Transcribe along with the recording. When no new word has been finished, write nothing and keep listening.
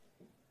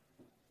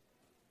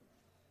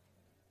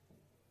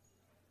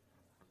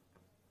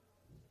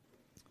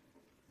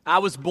I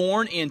was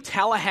born in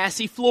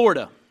Tallahassee,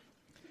 Florida.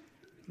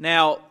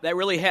 Now, that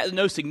really has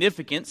no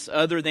significance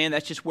other than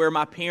that's just where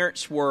my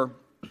parents were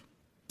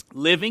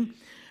living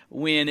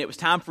when it was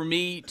time for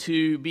me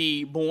to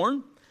be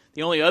born.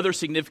 The only other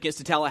significance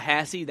to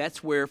Tallahassee,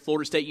 that's where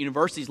Florida State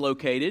University is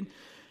located.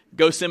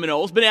 Go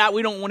Seminoles. But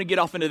we don't want to get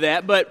off into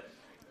that. But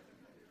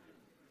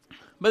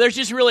there's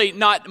just really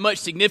not much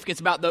significance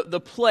about the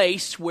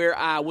place where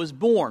I was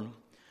born.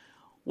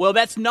 Well,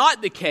 that's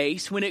not the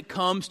case when it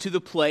comes to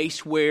the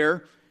place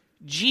where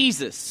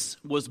Jesus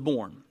was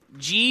born.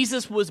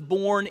 Jesus was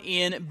born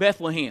in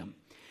Bethlehem.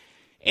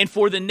 And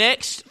for the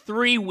next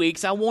 3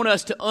 weeks, I want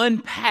us to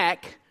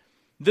unpack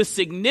the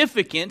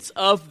significance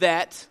of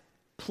that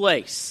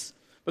place.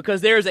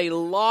 Because there's a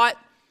lot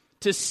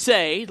to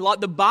say, a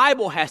lot the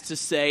Bible has to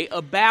say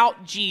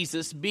about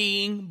Jesus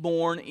being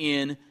born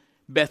in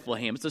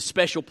Bethlehem. It's a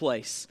special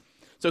place.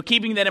 So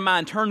keeping that in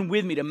mind, turn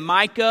with me to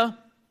Micah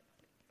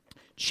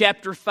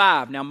chapter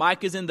 5. Now,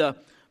 Micah's in the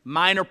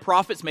Minor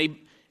Prophets. It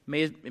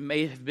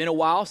may have been a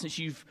while since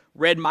you've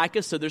read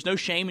Micah, so there's no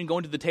shame in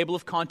going to the table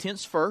of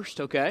contents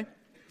first, okay?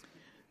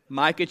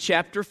 Micah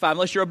chapter 5.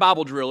 Unless you're a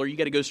Bible driller, you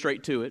got to go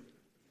straight to it.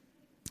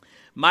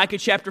 Micah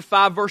chapter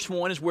 5, verse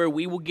 1 is where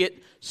we will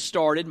get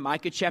started.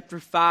 Micah chapter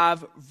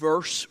 5,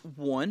 verse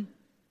 1.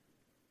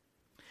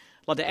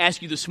 I'd like to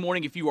ask you this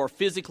morning if you are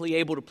physically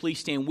able to please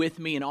stand with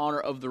me in honor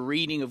of the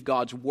reading of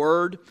God's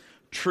Word,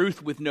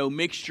 truth with no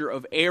mixture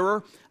of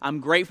error. I'm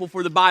grateful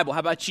for the Bible. How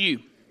about you?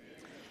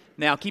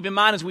 Now, keep in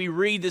mind as we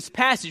read this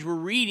passage, we're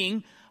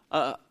reading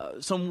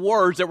some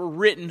words that were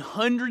written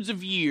hundreds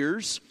of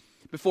years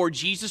before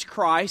Jesus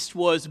Christ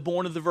was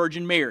born of the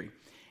Virgin Mary.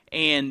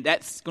 And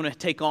that's going to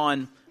take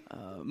on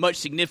much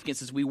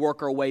significance as we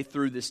work our way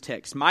through this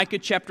text. Micah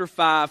chapter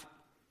 5,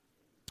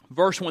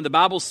 verse 1, the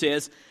Bible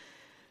says,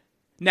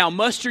 "Now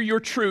muster your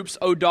troops,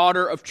 O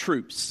daughter of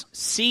troops.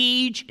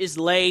 Siege is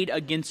laid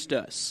against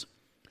us.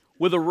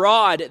 With a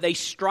rod they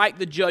strike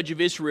the judge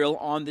of Israel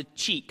on the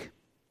cheek.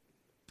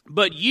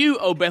 But you,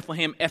 O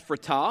Bethlehem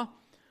Ephratah,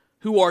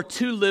 who are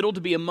too little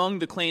to be among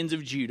the clans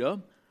of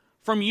Judah,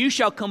 from you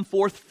shall come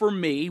forth for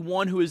me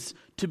one who is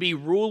to be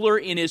ruler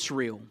in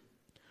Israel,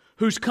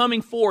 whose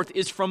coming forth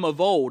is from of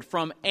old,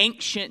 from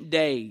ancient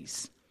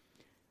days.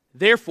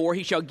 Therefore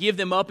he shall give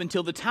them up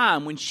until the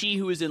time when she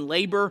who is in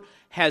labor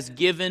has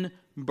given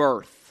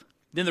birth.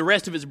 Then the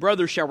rest of his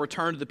brothers shall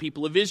return to the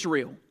people of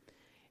Israel.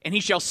 And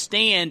he shall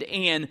stand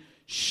and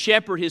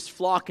shepherd his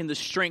flock in the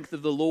strength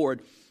of the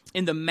Lord,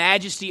 in the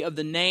majesty of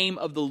the name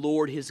of the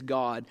Lord his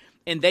God.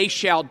 And they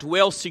shall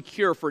dwell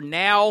secure, for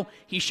now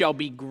he shall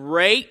be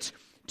great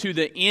to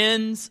the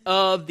ends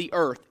of the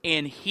earth.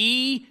 And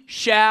he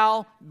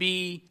shall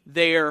be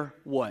their"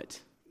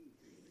 what?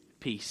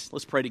 Peace.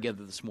 Let's pray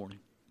together this morning.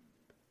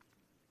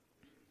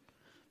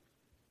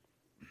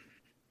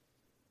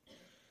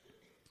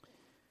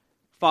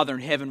 Father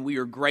in heaven, we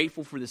are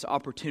grateful for this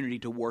opportunity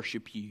to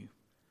worship you.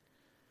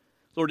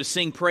 Lord, to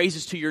sing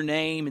praises to your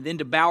name and then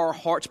to bow our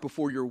hearts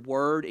before your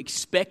word,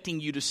 expecting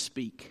you to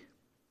speak.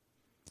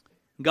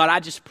 God, I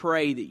just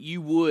pray that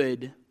you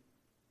would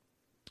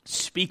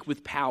speak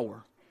with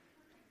power.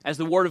 As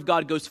the word of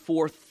God goes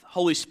forth,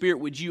 Holy Spirit,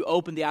 would you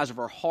open the eyes of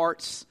our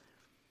hearts?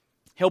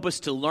 Help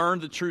us to learn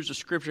the truths of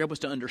Scripture. Help us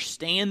to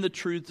understand the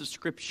truths of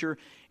Scripture.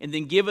 And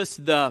then give us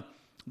the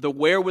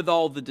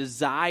wherewithal, the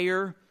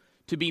desire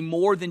to be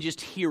more than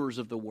just hearers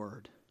of the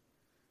word.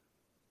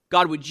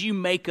 God, would you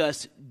make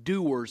us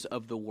doers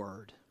of the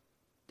word?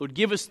 Lord,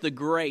 give us the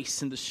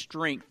grace and the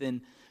strength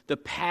and the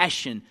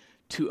passion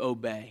to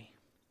obey.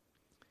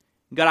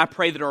 God, I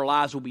pray that our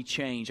lives will be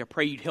changed. I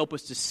pray you'd help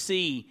us to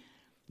see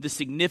the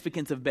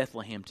significance of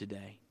Bethlehem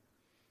today.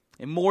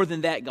 And more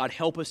than that, God,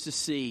 help us to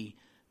see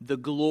the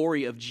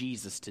glory of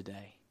Jesus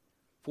today.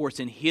 For it's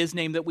in his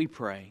name that we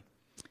pray.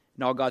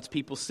 And all God's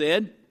people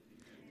said,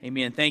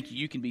 amen. Thank you.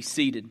 You can be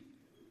seated.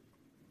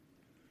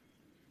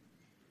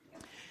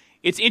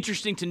 It's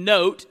interesting to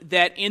note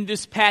that in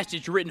this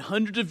passage written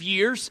hundreds of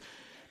years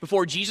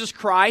before Jesus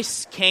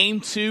Christ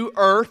came to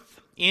earth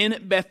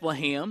in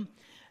Bethlehem,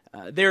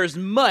 there is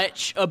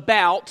much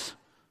about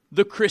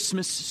the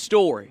Christmas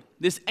story.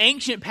 This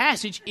ancient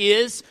passage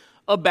is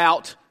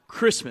about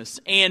Christmas.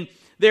 And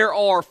there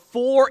are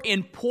 4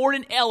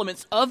 important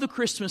elements of the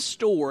Christmas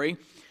story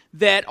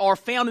that are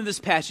found in this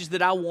passage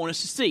that I want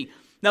us to see.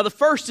 Now, the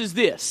first is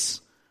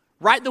this.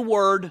 Write the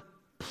word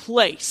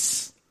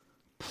place.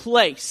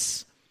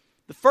 Place.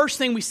 The first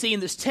thing we see in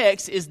this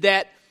text is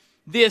that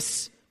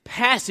this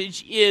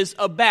passage is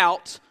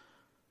about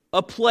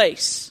a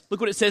place. Look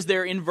what it says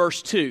there in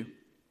verse 2.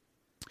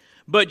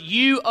 "But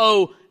you,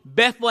 O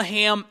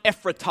Bethlehem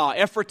Ephratah."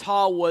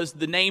 Ephratah was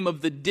the name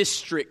of the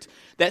district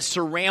that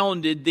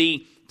surrounded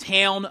the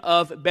town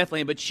of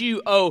Bethlehem. "But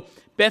you, O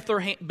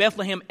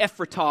Bethlehem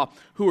Ephratah,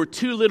 who are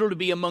too little to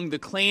be among the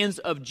clans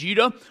of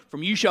Judah,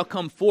 from you shall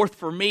come forth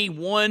for me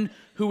one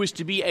who is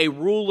to be a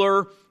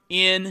ruler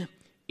in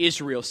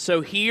Israel."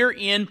 So here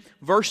in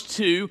verse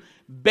 2,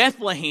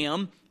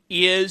 Bethlehem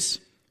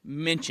is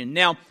mentioned.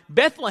 Now,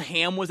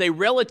 Bethlehem was a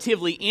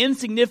relatively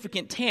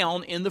insignificant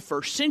town in the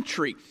first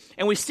century,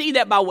 and we see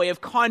that by way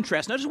of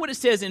contrast. Notice what it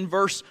says in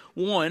verse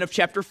 1 of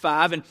chapter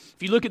 5, and if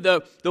you look at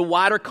the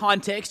wider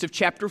context of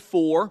chapter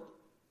 4,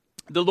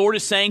 the Lord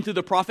is saying through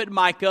the prophet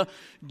Micah,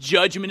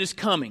 judgment is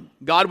coming.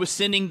 God was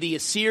sending the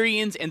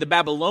Assyrians and the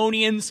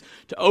Babylonians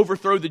to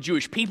overthrow the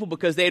Jewish people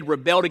because they had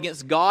rebelled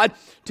against God,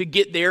 to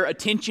get their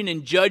attention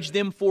and judge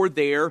them for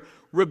their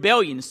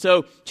rebellion.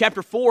 So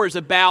chapter 4 is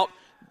about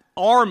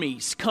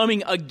armies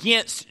coming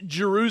against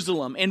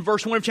Jerusalem. And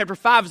verse 1 of chapter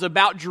 5 is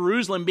about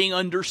Jerusalem being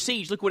under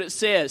siege. Look what it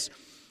says.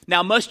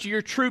 Now muster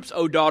your troops,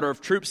 O daughter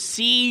of troops.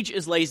 Siege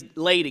is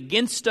laid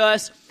against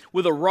us.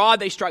 With a rod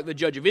they strike the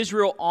judge of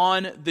Israel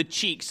on the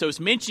cheek. So it's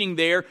mentioning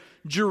there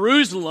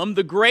Jerusalem,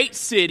 the great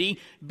city,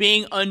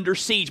 being under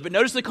siege. But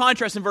notice the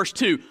contrast in verse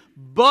 2.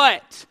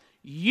 But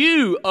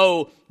you,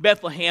 O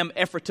Bethlehem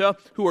Ephratah,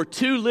 who are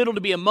too little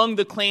to be among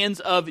the clans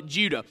of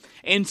Judah.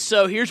 And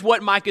so here's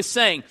what Micah is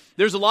saying.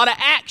 There's a lot of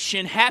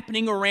action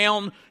happening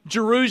around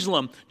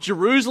Jerusalem.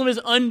 Jerusalem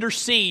is under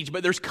siege,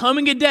 but there's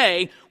coming a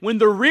day when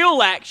the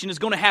real action is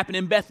going to happen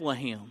in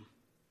Bethlehem.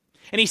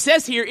 And he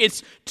says here,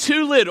 it's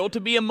too little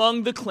to be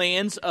among the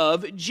clans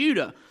of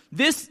Judah.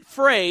 This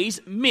phrase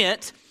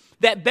meant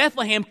that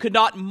Bethlehem could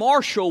not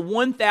marshal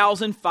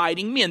 1,000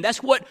 fighting men.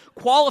 That's what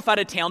qualified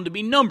a town to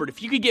be numbered.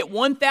 If you could get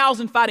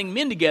 1,000 fighting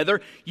men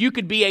together, you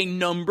could be a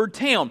numbered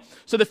town.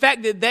 So the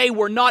fact that they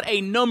were not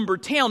a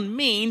numbered town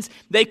means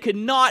they could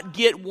not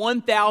get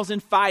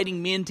 1,000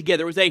 fighting men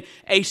together. It was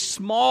a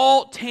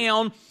small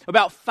town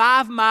about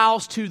 5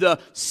 miles to the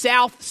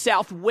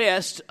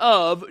southwest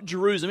of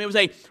Jerusalem. It was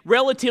a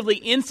relatively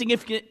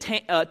insignificant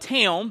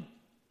town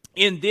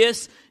in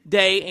this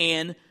day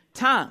and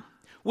time.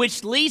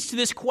 Which leads to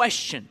this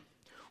question.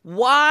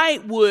 Why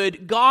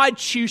would God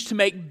choose to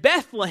make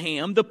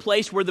Bethlehem the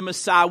place where the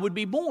Messiah would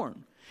be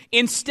born,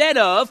 instead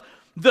of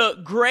the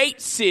great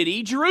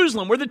city,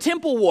 Jerusalem, where the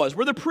temple was,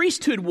 where the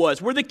priesthood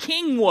was, where the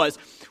king was?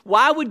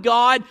 Why would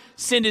God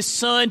send his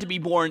son to be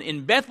born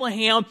in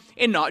Bethlehem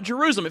and not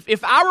Jerusalem?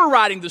 If I were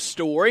writing the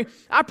story,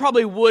 I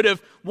probably would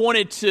have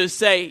wanted to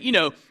say,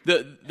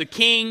 the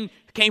king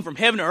came from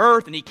heaven to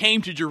earth, and he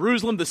came to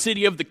Jerusalem, the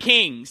city of the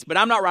kings. But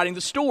I'm not writing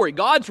the story.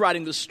 God's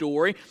writing the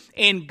story,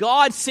 and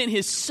God sent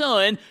his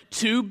son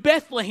to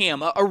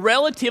Bethlehem, a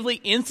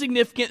relatively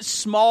insignificant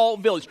small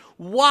village.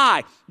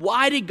 Why?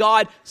 Why did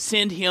God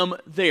send him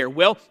there?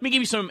 Well, let me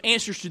give you some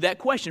answers to that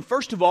question.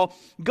 First of all,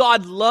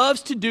 God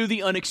loves to do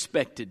the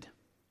unexpected.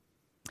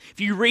 If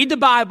you read the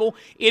Bible,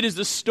 it is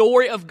the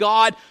story of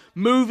God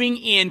moving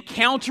in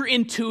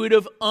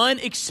counterintuitive,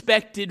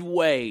 unexpected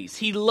ways.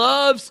 He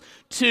loves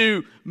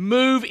to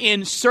move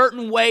in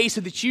certain ways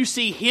so that you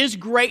see his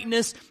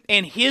greatness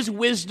and his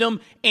wisdom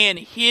and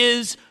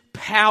his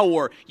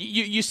power.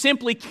 You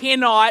simply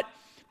cannot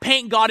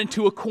paint God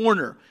into a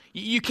corner.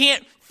 You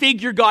can't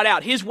figure God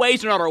out. His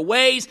ways are not our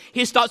ways.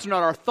 His thoughts are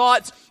not our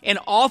thoughts. And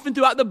often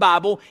throughout the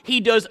Bible, he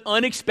does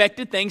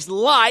unexpected things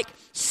like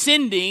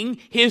sending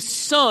his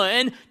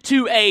son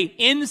to an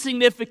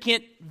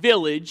insignificant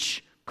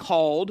village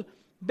called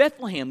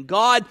Bethlehem.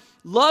 God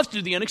loves to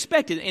do the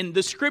unexpected, and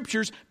the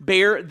scriptures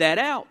bear that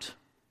out.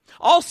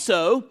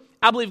 Also,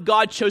 I believe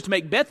God chose to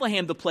make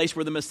Bethlehem the place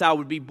where the Messiah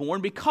would be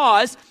born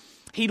because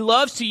he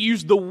loves to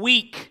use the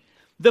weak,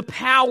 the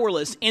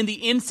powerless, and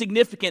the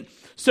insignificant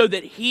so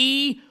that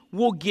he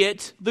will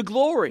get the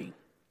glory.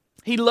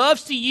 He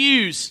loves to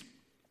use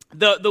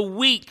the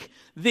weak,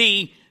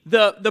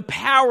 the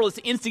powerless,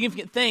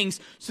 insignificant things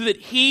so that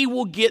he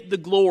will get the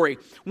glory.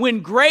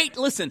 When great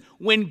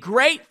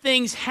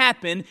things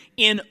happen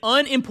in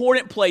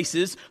unimportant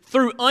places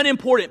through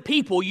unimportant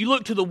people, you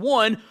look to the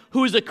one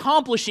who is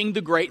accomplishing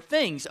the great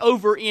things.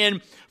 Over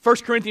in 1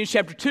 Corinthians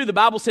chapter 2, the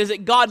Bible says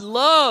that God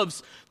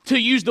loves to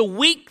use the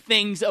weak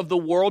things of the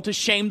world to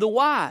shame the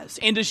wise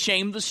and to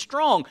shame the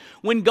strong.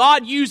 When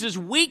God uses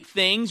weak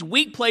things,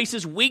 weak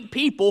places, weak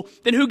people,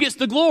 then who gets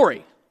the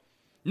glory?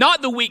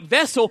 Not the weak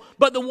vessel,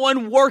 but the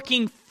one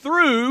working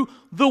through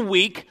the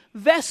weak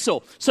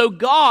vessel. So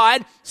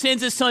God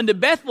sends his son to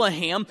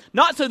Bethlehem,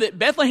 not so that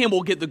Bethlehem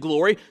will get the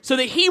glory, so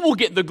that he will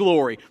get the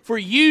glory for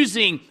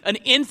using an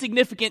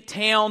insignificant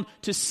town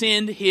to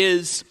send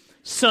his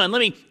son. Let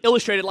me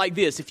illustrate it like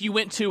this. If you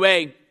went to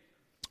a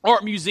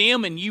art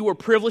museum and you were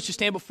privileged to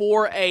stand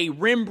before a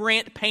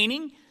Rembrandt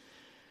painting,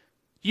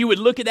 you would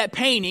look at that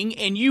painting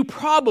and you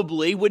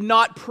probably would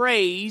not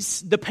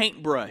praise the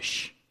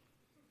paintbrush.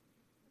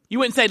 You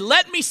wouldn't say,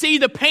 let me see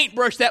the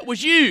paintbrush that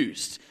was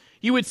used.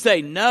 You would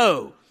say,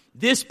 no,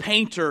 this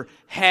painter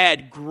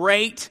had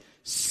great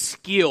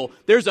skill.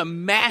 There's a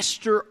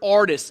master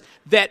artist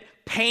that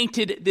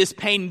painted this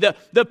painting.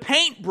 The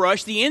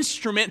paintbrush, the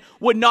instrument,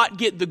 would not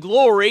get the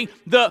glory.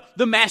 The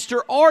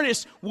master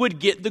artist would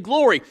get the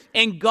glory.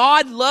 And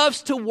God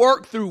loves to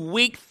work through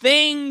weak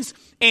things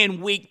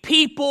and weak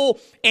people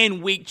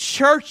and weak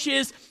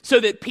churches so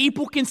that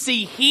people can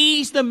see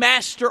he's the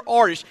master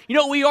artist. You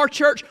know what we are,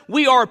 church?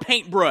 We are a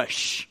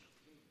paintbrush.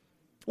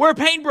 We're a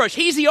paintbrush.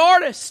 He's the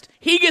artist.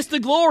 He gets the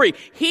glory.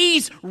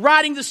 He's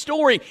writing the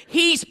story.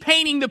 He's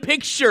painting the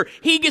picture.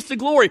 He gets the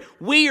glory.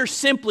 We are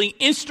simply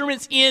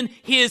instruments in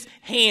His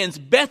hands.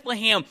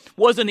 Bethlehem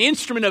was an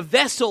instrument, a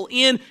vessel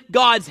in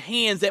God's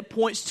hands that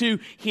points to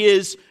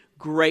His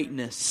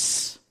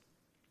greatness.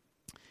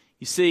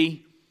 You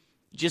see,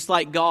 just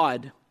like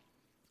God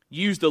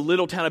used the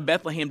little town of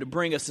Bethlehem to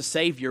bring us a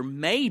Savior,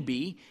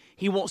 maybe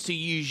He wants to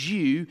use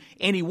you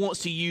and He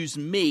wants to use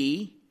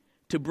me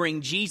to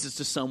bring Jesus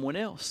to someone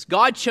else.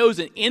 God chose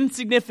an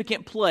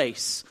insignificant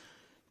place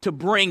to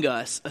bring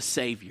us a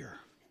Savior,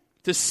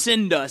 to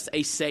send us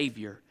a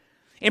Savior.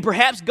 And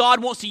perhaps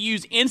God wants to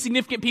use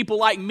insignificant people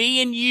like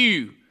me and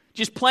you,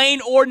 just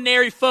plain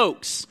ordinary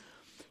folks,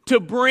 to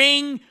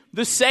bring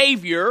the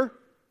Savior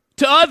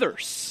to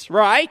others,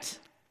 right?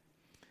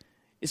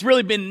 It's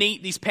really been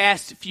neat these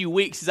past few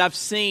weeks as I've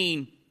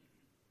seen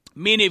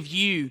many of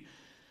you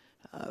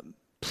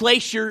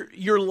place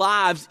your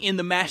lives in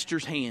the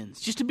Master's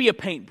hands, just to be a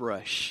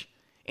paintbrush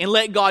and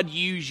let God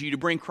use you to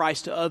bring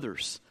Christ to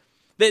others.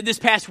 This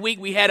past week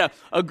we had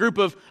a group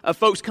of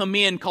folks come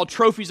in called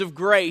Trophies of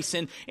Grace,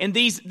 and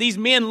these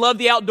men love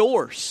the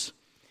outdoors.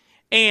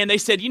 And they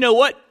said, you know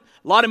what?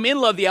 A lot of men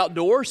love the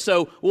outdoors,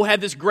 so we'll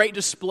have this great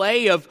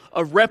display of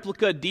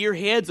replica deer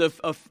heads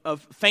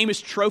of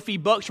famous trophy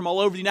bucks from all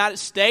over the United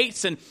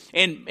States, and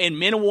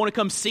men will want to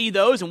come see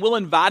those, and we'll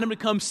invite them to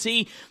come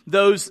see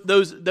those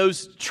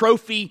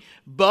trophy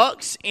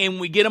bucks, and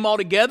we get them all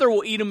together,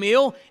 we'll eat a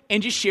meal,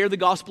 and just share the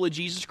gospel of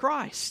Jesus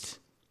Christ.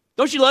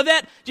 Don't you love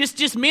that?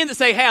 Just men that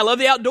say, hey, I love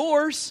the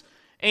outdoors,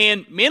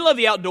 and men love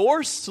the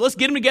outdoors, so let's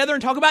get them together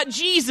and talk about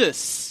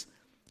Jesus.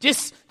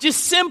 Just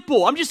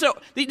simple.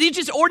 These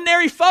just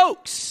ordinary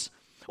folks.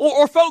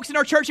 Or folks in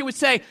our church that would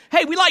say,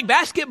 hey, we like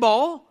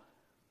basketball.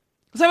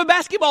 Let's have a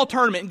basketball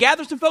tournament and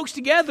gather some folks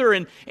together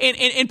and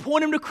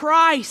point them to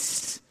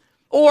Christ.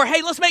 Or,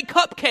 hey, let's make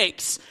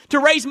cupcakes to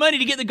raise money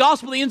to get the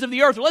gospel to the ends of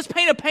the earth. Or let's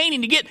paint a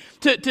painting to get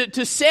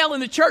to sell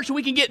in the church so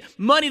we can get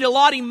money to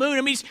Lottie Moon.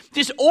 I mean, it's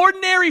just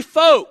ordinary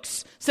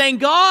folks saying,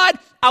 God,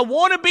 I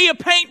want to be a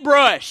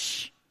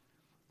paintbrush.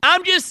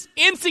 I'm just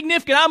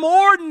insignificant. I'm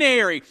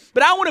ordinary.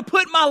 But I want to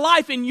put my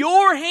life in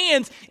your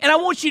hands, and I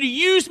want you to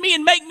use me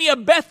and make me a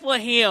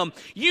Bethlehem.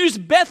 Use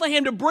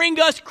Bethlehem to bring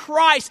us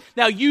Christ.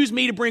 Now use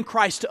me to bring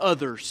Christ to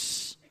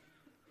others.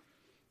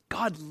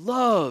 God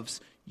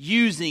loves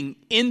using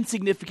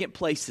insignificant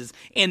places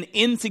and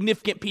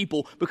insignificant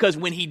people, because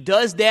when He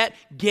does that,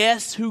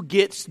 guess who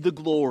gets the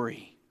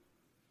glory?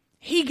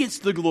 He gets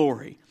the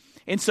glory.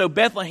 And so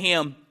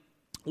Bethlehem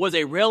was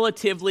a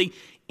relatively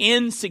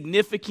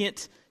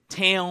insignificant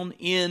town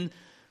in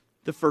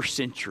the first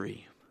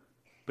century,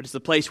 but it's the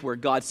place where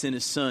God sent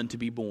His Son to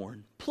be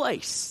born.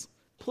 Place.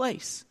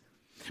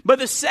 But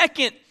the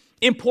second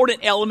important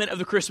element of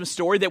the Christmas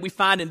story that we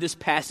find in this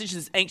passage,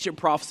 this ancient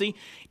prophecy,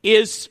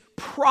 is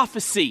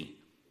prophecy.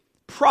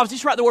 Prophecy.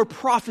 Just write the word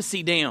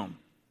prophecy down.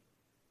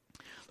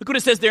 Look what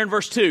it says there in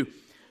verse 2.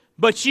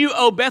 But you,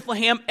 O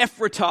Bethlehem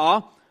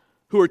Ephratah,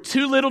 who are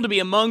too little to be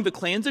among the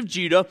clans of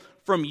Judah,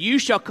 from you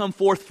shall come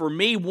forth for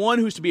me one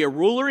who's to be a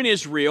ruler in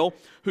Israel,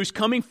 whose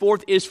coming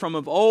forth is from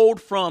of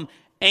old, from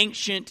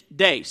ancient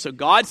days. So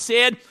God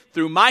said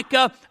through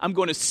Micah, I'm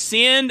going to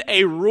send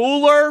a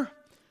ruler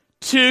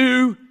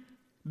to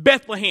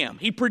Bethlehem.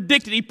 He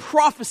predicted, he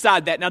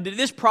prophesied that. Now, did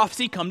this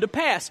prophecy come to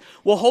pass?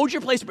 Well, hold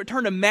your place, but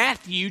turn to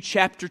Matthew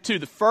chapter 2,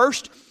 the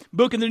first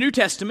book in the New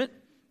Testament.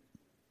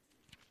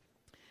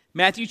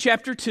 Matthew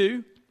chapter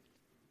 2.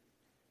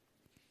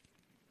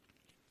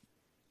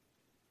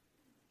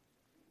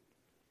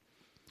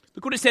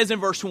 Look what it says in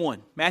verse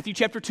 1. Matthew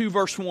chapter 2,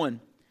 verse 1.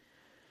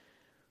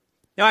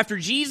 Now, after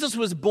Jesus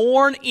was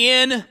born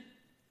in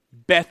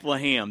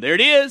Bethlehem, there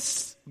it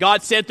is.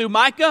 God said through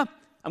Micah,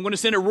 I'm going to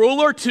send a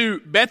ruler to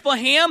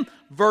Bethlehem.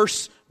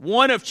 Verse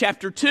 1 of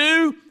chapter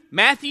 2,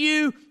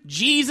 Matthew,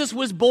 Jesus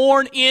was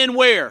born in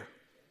where?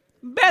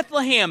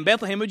 Bethlehem,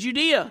 Bethlehem of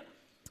Judea.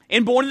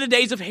 And born in the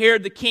days of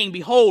Herod the king,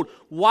 behold,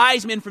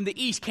 wise men from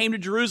the east came to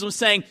Jerusalem,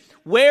 saying,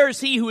 where is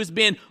he who has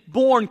been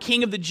born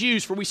King of the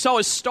Jews? For we saw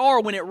his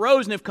star when it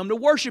rose and have come to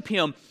worship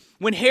him.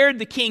 When Herod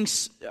the king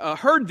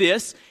heard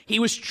this, he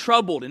was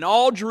troubled, and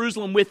all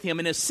Jerusalem with him.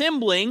 And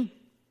assembling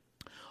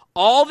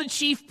all the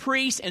chief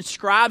priests and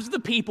scribes of the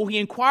people, he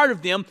inquired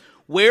of them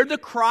where the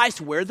Christ,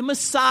 where the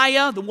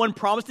Messiah, the one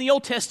promised in the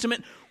Old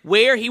Testament,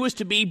 where he was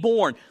to be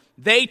born.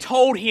 They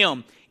told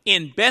him,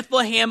 in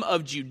Bethlehem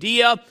of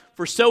Judea,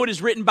 for so it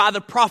is written by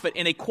the prophet.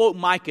 And they quote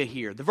Micah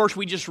here, the verse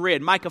we just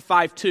read, Micah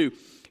 5:2.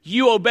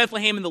 You, O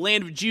Bethlehem, in the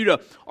land of Judah,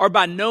 are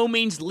by no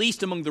means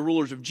least among the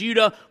rulers of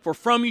Judah, for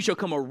from you shall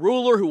come a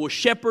ruler who will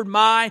shepherd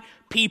my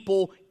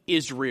people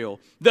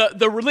Israel.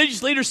 The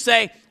religious leaders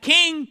say,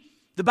 King,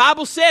 the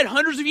Bible said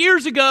hundreds of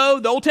years ago,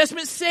 the Old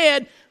Testament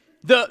said,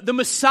 the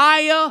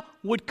Messiah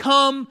would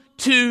come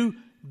to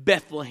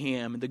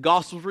Bethlehem. And the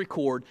Gospels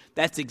record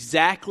that's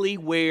exactly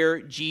where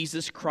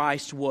Jesus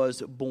Christ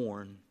was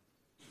born.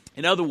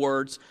 In other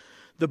words,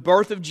 the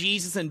birth of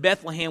Jesus in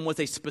Bethlehem was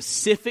a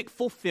specific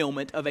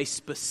fulfillment of a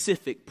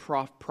specific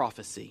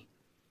prophecy.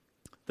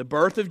 The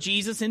birth of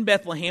Jesus in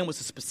Bethlehem was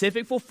a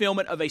specific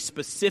fulfillment of a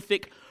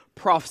specific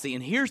prophecy.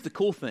 And here's the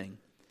cool thing.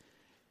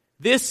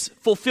 This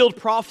fulfilled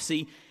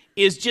prophecy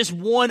is just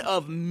one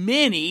of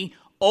many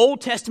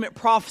Old Testament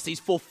prophecies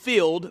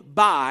fulfilled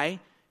by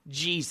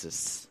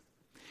Jesus.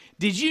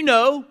 Did you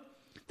know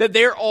that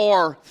there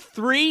are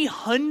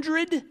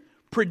 300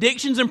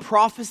 predictions and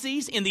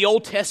prophecies in the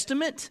Old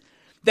Testament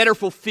that are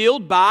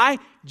fulfilled by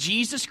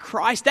Jesus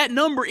Christ? That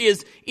number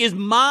is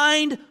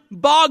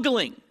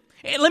mind-boggling.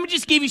 And let me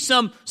just give you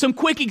some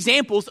quick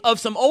examples of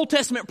some Old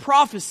Testament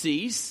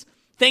prophecies,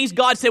 things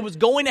God said was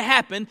going to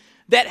happen,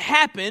 that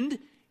happened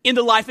in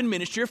the life and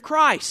ministry of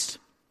Christ.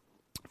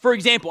 For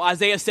example,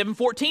 Isaiah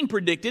 7:14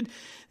 predicted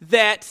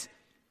that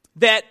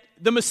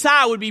the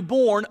Messiah would be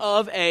born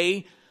of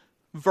a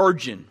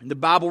virgin. And the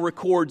Bible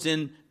records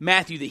in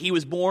Matthew that he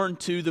was born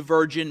to the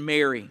Virgin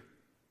Mary.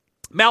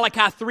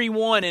 Malachi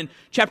 3:1 and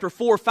chapter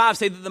 4:5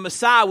 say that the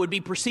Messiah would be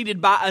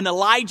preceded by an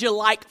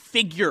Elijah-like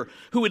figure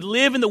who would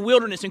live in the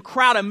wilderness and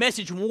cry out a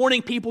message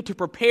warning people to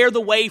prepare the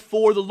way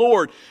for the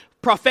Lord.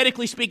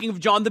 Prophetically speaking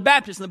of John the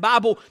Baptist, and the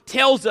Bible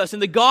tells us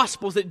in the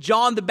Gospels that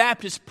John the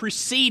Baptist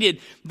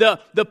preceded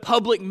the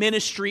public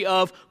ministry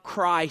of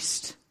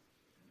Christ.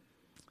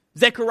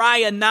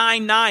 Zechariah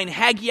 9:9,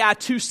 Haggai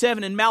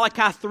 2:7, and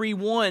Malachi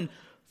 3:1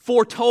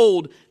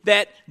 foretold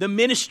that the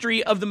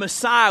ministry of the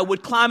Messiah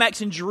would climax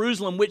in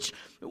Jerusalem, which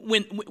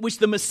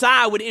the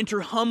Messiah would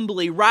enter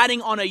humbly,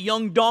 riding on a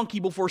young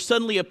donkey before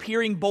suddenly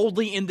appearing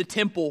boldly in the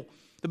temple.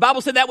 The Bible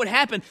said that would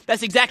happen.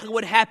 That's exactly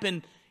what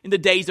happened in the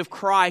days of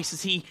Christ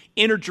as he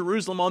entered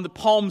Jerusalem on the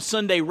Palm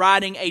Sunday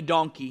riding a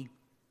donkey.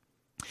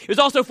 It was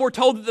also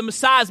foretold that the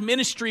Messiah's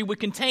ministry would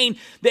contain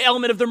the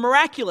element of the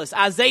miraculous.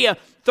 Isaiah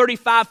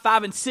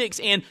 35:5 and 6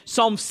 and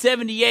Psalm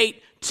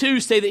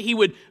 78:2 say that he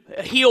would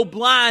heal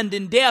blind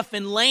and deaf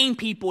and lame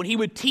people, and he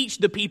would teach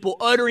the people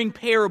uttering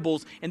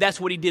parables, and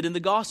that's what he did in the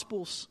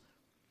Gospels.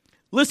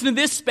 Listen to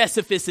this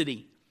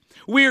specificity.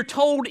 We are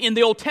told in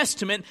the Old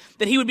Testament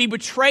that he would be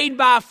betrayed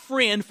by a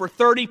friend for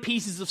 30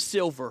 pieces of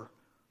silver.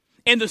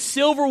 And the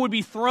silver would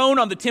be thrown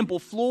on the temple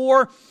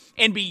floor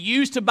and be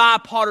used to buy a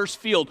potter's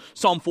field.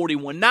 Psalm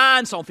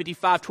 41:9, Psalm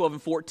 55:12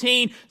 and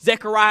 14,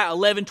 Zechariah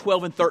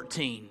 11:12 and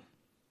 13.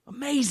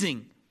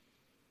 Amazing.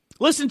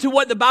 Listen to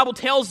what the Bible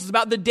tells us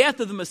about the death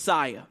of the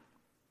Messiah.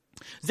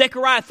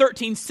 Zechariah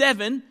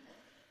 13:7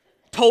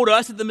 told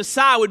us that the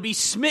Messiah would be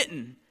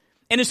smitten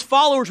and his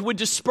followers would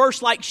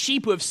disperse like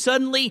sheep who have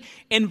suddenly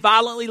and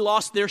violently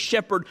lost their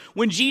shepherd.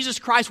 When Jesus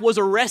Christ was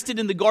arrested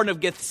in the Garden of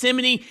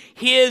Gethsemane,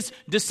 his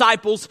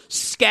disciples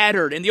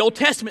scattered. And the Old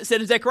Testament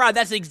said in Zechariah,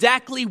 that's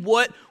exactly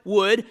what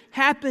would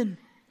happen.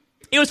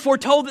 It was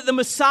foretold that the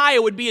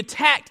Messiah would be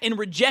attacked and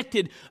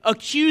rejected,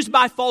 accused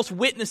by false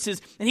witnesses,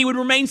 and he would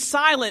remain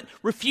silent,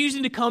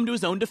 refusing to come to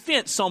his own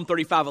defense. Psalm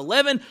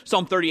 35:11,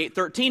 Psalm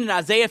 38:13, and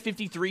Isaiah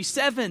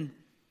 53:7.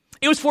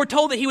 It was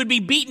foretold that he would be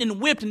beaten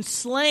and whipped and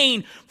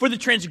slain for the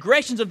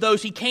transgressions of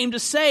those he came to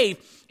save,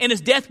 and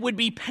his death would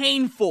be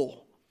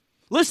painful.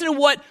 Listen to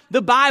what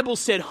the Bible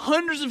said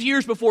hundreds of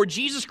years before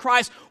Jesus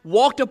Christ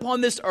walked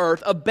upon this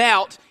earth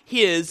about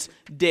his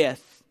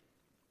death.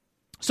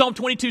 Psalm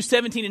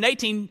 22:17 and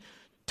 18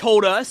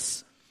 told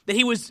us that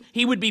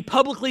he would be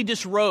publicly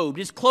disrobed.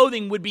 His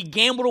clothing would be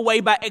gambled away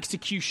by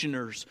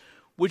executioners,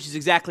 which is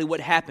exactly what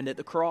happened at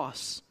the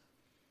cross.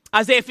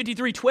 Isaiah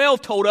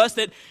 53:12 told us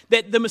that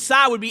the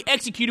Messiah would be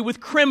executed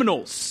with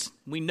criminals.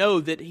 We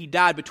know that he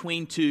died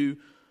between two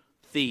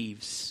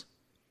thieves.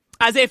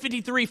 Isaiah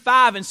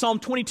 53:5 and Psalm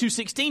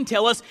 22:16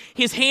 tell us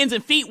his hands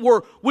and feet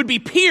would be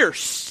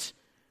pierced,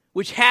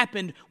 which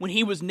happened when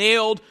he was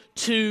nailed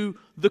to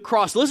the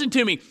cross. Listen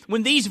to me.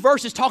 When these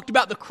verses talked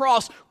about the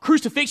cross,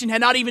 crucifixion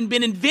had not even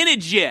been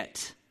invented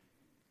yet.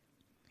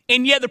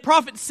 And yet the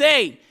prophets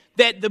say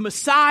that the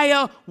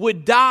Messiah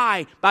would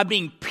die by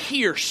being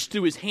pierced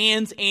through his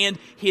hands and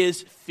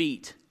his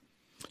feet.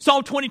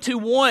 Psalm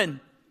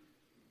 22:1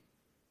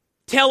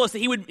 tell us that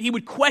he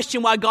would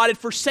question why God had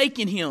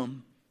forsaken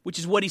him, which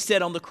is what he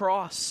said on the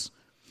cross.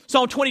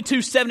 Psalm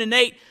 22:7 and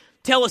 8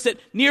 tell us that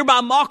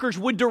nearby mockers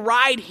would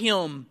deride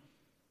him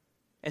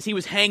as he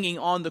was hanging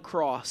on the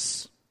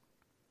cross.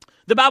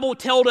 The Bible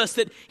told us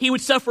that he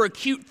would suffer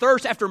acute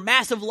thirst after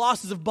massive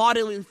losses of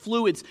bodily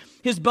fluids.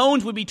 His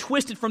bones would be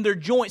twisted from their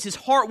joints. His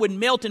heart would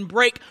melt and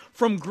break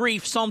from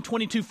grief. Psalm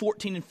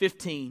 22:14 and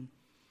 15.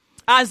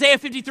 Isaiah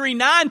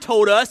 53:9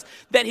 told us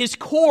that his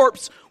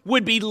corpse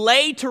would be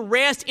laid to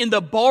rest in the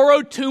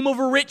borrowed tomb of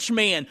a rich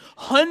man.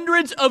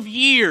 Hundreds of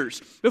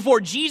years before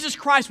Jesus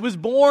Christ was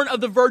born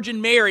of the Virgin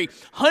Mary.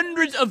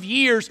 Hundreds of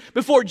years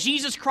before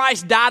Jesus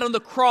Christ died on the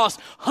cross.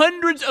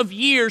 Hundreds of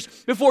years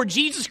before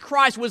Jesus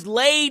Christ was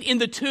laid in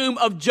the tomb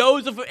of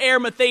Joseph of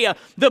Arimathea.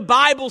 The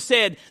Bible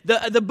said,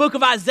 the book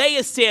of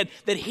Isaiah said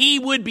that he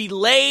would be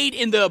laid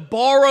in the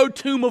borrowed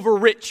tomb of a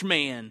rich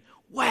man.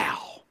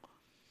 Wow.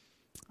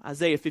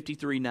 Isaiah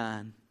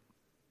 53:9.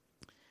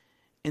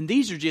 And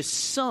these are just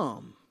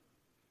some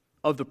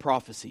of the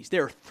prophecies.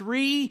 There are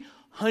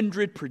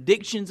 300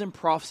 predictions and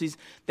prophecies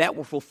that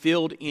were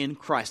fulfilled in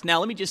Christ. Now,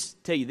 let me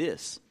just tell you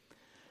this.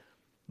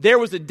 There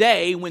was a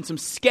day when some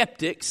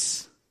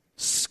skeptics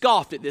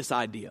scoffed at this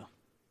idea.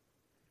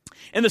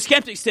 And the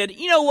skeptics said,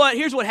 you know what,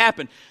 here's what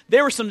happened.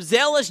 There were some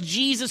zealous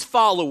Jesus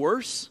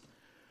followers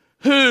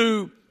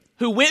who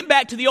went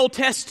back to the Old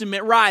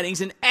Testament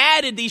writings and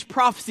added these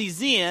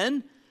prophecies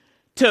in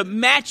to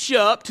match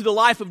up to the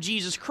life of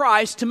Jesus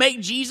Christ, to make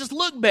Jesus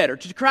look better,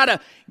 to try to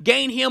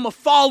gain him a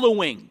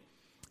following.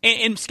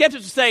 And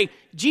skeptics would say,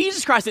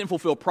 Jesus Christ didn't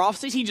fulfill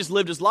prophecies. He just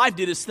lived his life,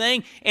 did his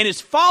thing, and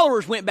his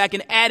followers went back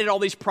and added all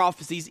these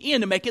prophecies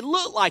in to make it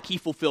look like he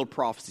fulfilled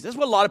prophecies. That's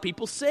what a lot of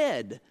people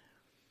said.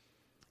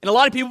 And a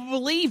lot of people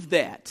believed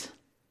that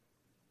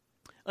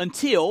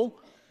until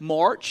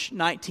March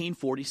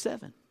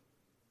 1947.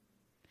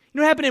 You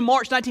know what happened in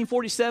March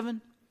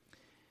 1947?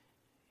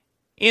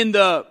 In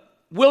the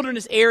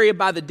wilderness area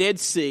by the Dead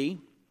Sea,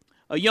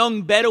 a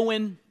young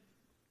Bedouin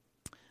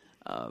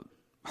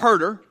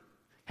herder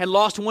had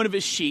lost one of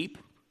his sheep.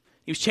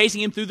 He was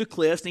chasing him through the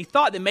cliffs, and he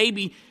thought that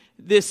maybe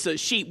this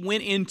sheep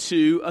went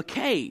into a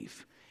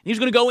cave. And he was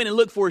going to go in and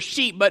look for his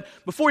sheep, but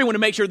before he wanted to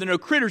make sure there were no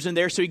critters in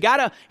there, so he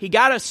got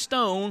a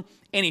stone,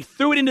 and he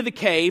threw it into the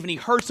cave, and he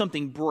heard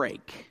something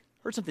break,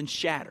 heard something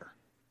shatter.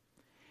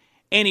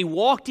 And he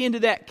walked into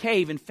that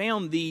cave and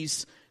found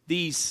these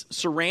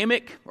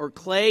ceramic or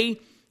clay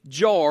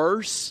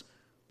jars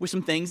with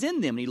some things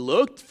in them. And he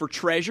looked for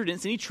treasure,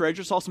 didn't see any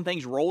treasure, saw some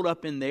things rolled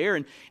up in there,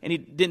 and he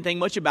didn't think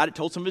much about it,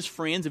 told some of his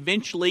friends.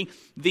 Eventually,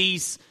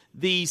 these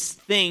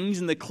things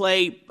in the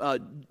clay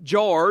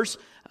jars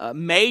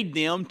made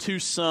them to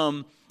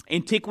some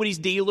antiquities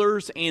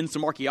dealers and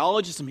some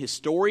archaeologists, some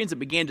historians that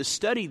began to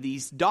study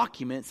these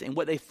documents, and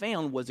what they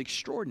found was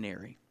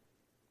extraordinary.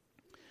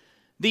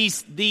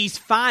 These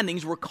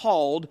findings were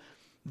called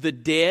the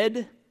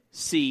Dead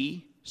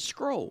Sea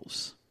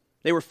Scrolls.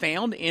 They were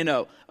found in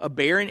a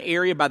barren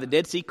area by the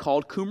Dead Sea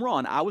called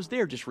Qumran. I was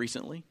there just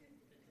recently.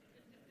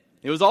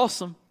 It was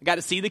awesome. I got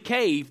to see the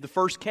cave, the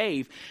first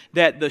cave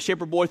that the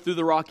shepherd boy threw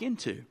the rock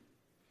into.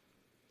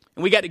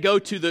 And we got to go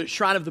to the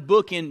Shrine of the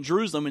Book in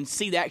Jerusalem and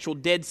see the actual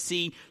Dead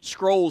Sea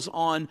Scrolls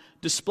on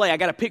display. I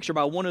got a picture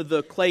by one of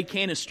the clay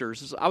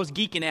canisters. I was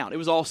geeking out. It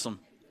was awesome.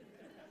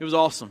 It was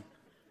awesome.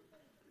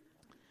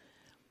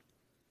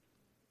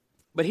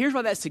 But here's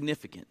why that's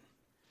significant.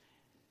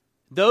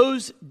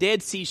 Those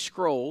Dead Sea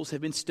Scrolls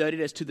have been studied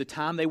as to the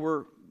time they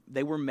were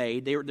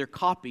made. They're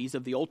copies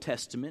of the Old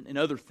Testament and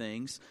other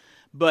things.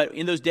 But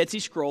in those Dead Sea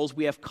Scrolls,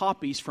 we have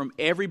copies from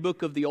every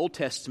book of the Old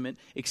Testament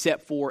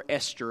except for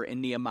Esther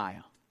and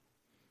Nehemiah.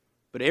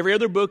 But every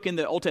other book in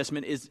the Old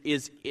Testament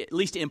is at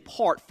least in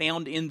part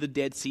found in the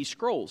Dead Sea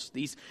Scrolls.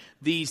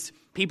 These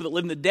people that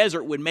live in the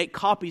desert would make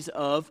copies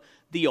of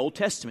the Old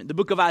Testament. The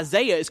book of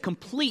Isaiah is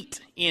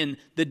complete in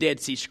the Dead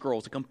Sea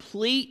Scrolls, a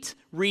complete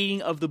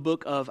reading of the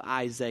book of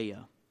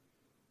Isaiah.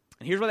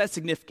 And here's why that's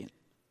significant.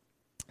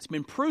 It's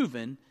been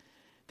proven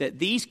that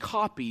these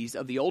copies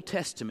of the Old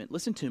Testament,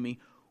 listen to me,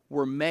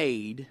 were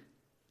made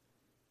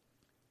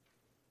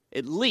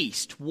at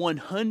least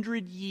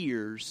 100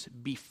 years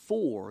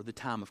before the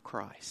time of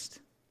Christ.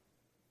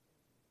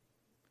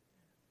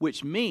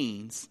 Which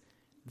means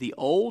the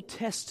Old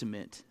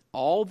Testament,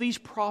 all these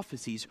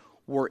prophecies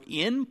were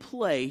in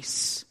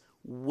place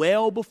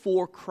well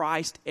before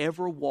Christ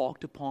ever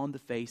walked upon the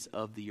face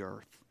of the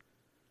earth.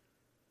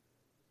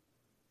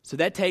 So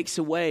that takes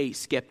away,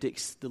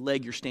 skeptics, the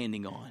leg you're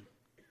standing on.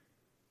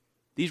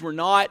 These were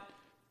not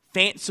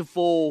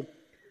fanciful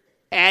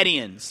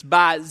add-ins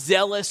by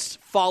zealous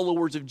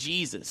followers of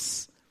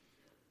Jesus.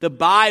 The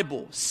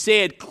Bible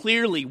said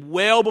clearly,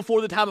 well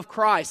before the time of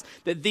Christ,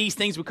 that these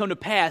things would come to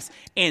pass,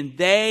 and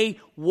they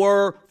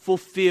were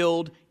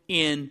fulfilled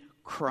in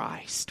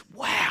Christ.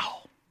 Wow.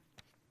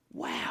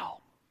 Wow.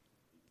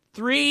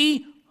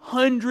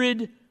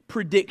 300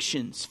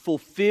 predictions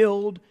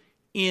fulfilled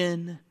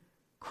in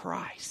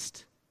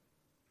Christ.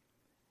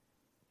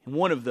 And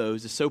one of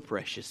those is so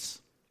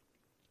precious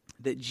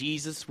that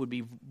Jesus would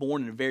be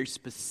born in a very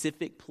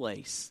specific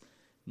place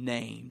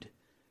named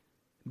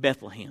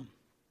Bethlehem.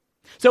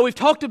 So we've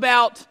talked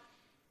about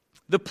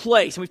the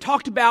place, and we've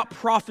talked about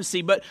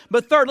prophecy, but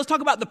third, let's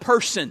talk about the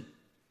person.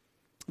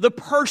 The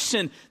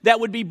person that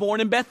would be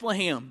born in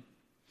Bethlehem.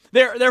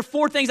 There are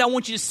four things I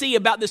want you to see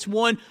about this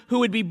one who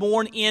would be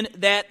born in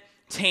that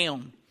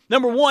town.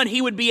 Number one,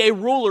 he would be a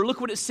ruler. Look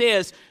what it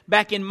says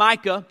back in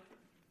Micah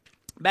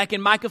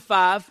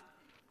 5,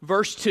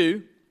 verse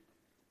 2.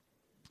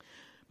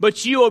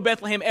 But you, O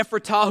Bethlehem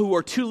Ephratah, who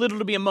are too little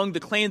to be among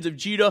the clans of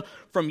Judah,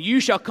 from you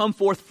shall come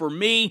forth for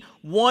me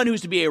one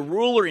who's to be a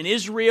ruler in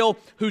Israel,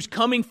 whose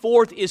coming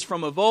forth is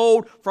from of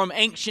old, from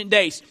ancient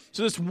days.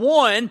 So this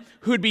one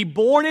who would be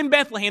born in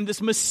Bethlehem,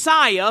 this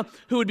Messiah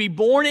who would be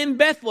born in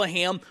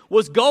Bethlehem,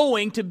 was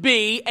going to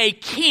be a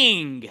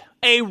king,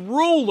 a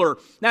ruler.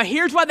 Now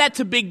here's why that's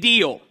a big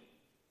deal.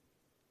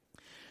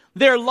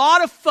 There are a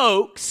lot of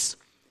folks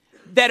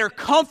that are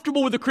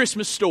comfortable with the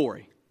Christmas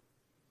story.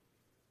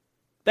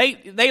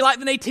 They like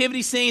the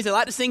nativity scenes. They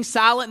like to sing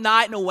Silent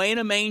Night and Away in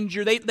a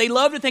Manger. They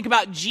love to think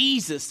about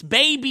Jesus,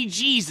 baby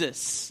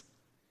Jesus.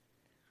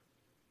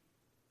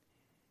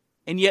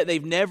 And yet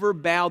they've never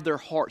bowed their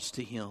hearts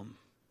to Him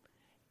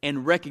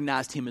and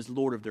recognized Him as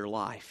Lord of their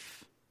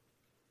life.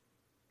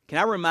 Can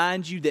I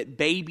remind you that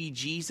baby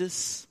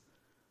Jesus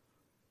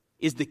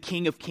is the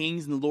King of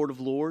Kings and the Lord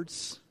of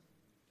Lords?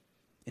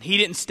 And He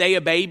didn't stay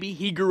a baby.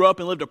 He grew up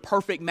and lived a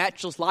perfect,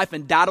 matchless life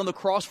and died on the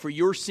cross for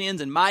your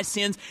sins and my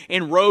sins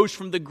and rose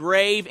from the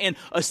grave and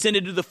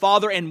ascended to the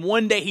Father. And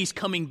one day He's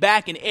coming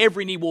back and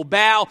every knee will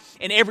bow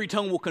and every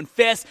tongue will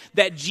confess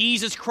that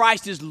Jesus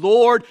Christ is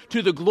Lord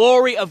to the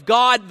glory of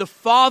God the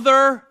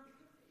Father.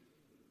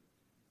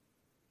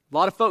 A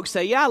lot of folks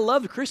say, yeah, I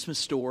love the Christmas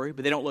story,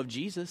 but they don't love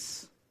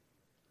Jesus.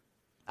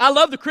 I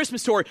love the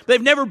Christmas story, but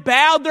they've never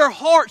bowed their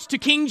hearts to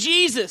King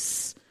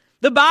Jesus.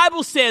 The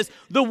Bible says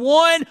the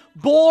one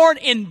born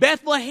in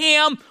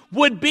Bethlehem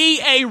would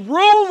be a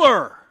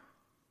ruler,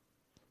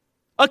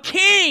 a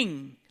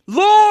king.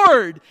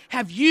 Lord,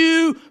 have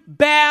you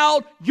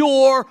bowed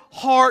your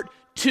heart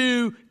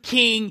to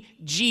King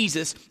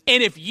Jesus?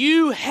 And if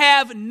you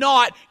have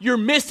not, you're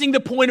missing the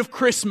point of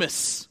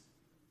Christmas.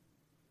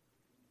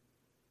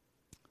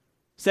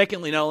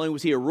 Secondly, not only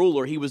was He a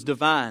ruler, He was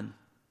divine.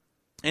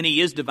 And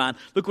He is divine.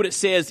 Look what it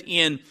says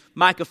in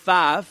Micah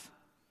 5,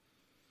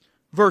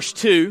 verse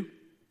 2.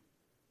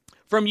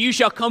 From you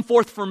shall come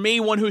forth from me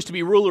one who is to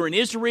be ruler in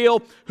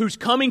Israel, whose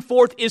coming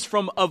forth is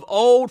from of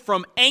old,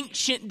 from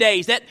ancient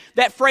days.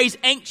 That phrase,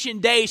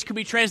 ancient days, could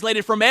be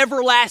translated from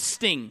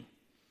everlasting.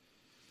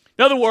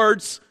 In other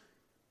words,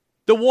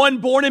 the one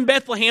born in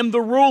Bethlehem,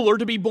 the ruler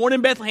to be born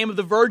in Bethlehem of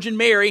the Virgin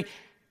Mary,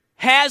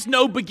 has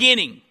no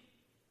beginning.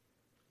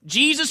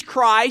 Jesus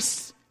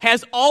Christ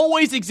has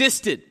always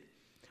existed.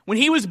 When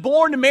He was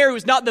born to Mary, it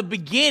was not the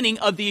beginning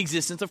of the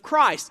existence of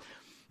Christ.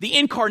 The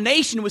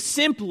incarnation was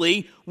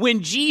simply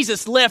when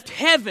Jesus left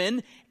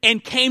heaven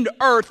and came to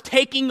earth,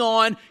 taking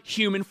on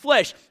human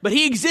flesh. But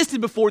He existed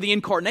before the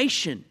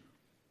incarnation.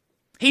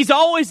 He's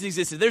always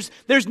existed.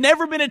 There's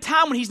never been a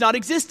time when He's not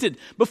existed.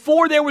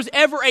 Before there was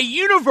ever a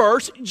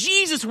universe,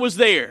 Jesus was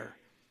there,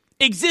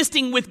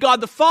 existing with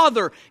God the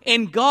Father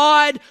and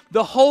God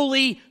the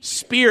Holy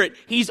Spirit.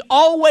 He's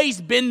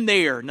always been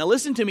there. Now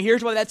listen to me,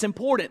 here's why that's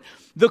important.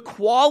 The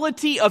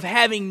quality of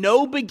having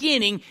no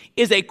beginning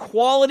is a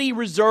quality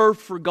reserved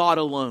for God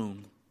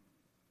alone.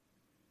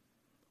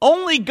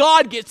 Only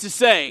God gets to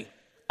say,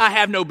 I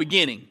have no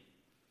beginning.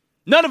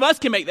 None of us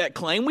can make that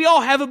claim. We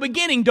all have a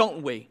beginning,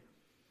 don't we?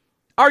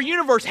 Our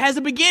universe has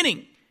a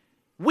beginning.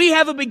 We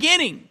have a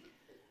beginning.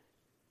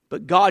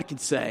 But God can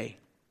say,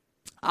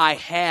 I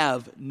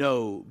have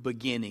no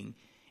beginning.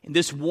 And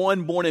this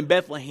one born in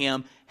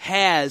Bethlehem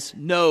has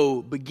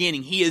no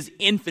beginning. He is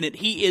infinite.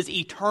 He is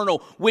eternal,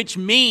 which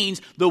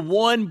means the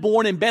one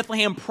born in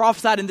Bethlehem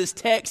prophesied in this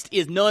text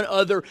is none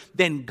other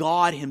than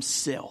God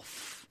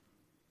Himself.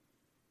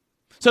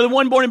 So the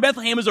one born in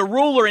Bethlehem is a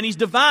ruler and He's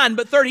divine,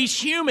 but third, He's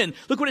human.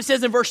 Look what it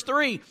says in verse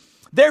 3.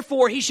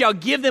 Therefore, He shall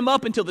give them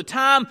up until the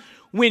time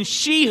when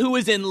she who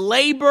is in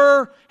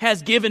labor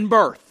has given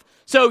birth.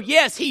 So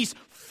yes, He's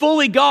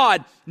fully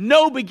God,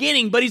 no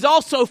beginning, but He's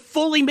also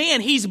fully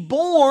man. He's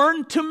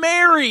born to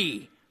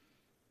Mary.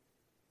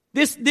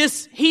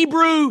 This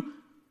Hebrew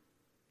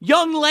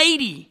young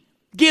lady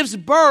gives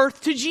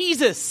birth to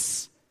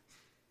Jesus.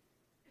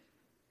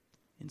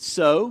 And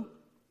so,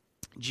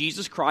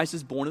 Jesus Christ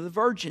is born of the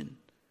Virgin.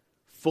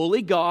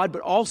 Fully God,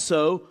 but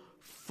also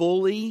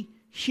fully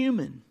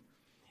human.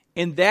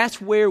 And that's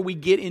where we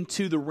get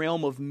into the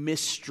realm of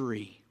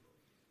mystery.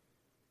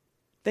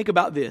 Think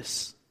about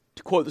this.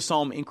 To quote the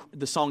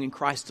song In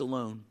Christ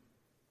Alone.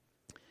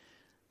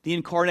 The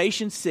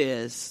Incarnation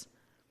says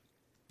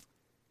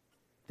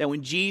that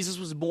when Jesus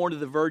was born to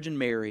the Virgin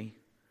Mary,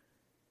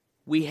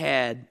 we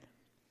had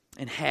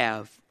and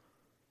have,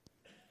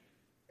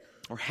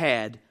 or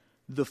had,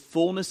 the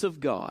fullness of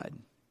God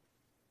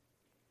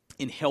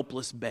in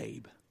helpless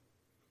babe.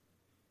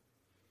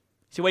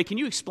 So wait, can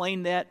you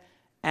explain that?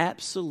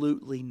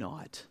 Absolutely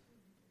not.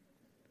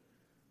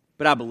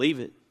 But I believe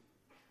it.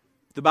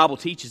 The Bible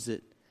teaches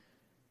it.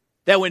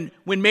 That when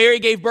Mary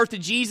gave birth to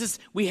Jesus,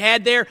 we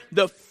had there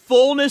the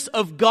fullness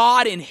of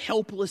God in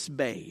helpless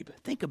babe.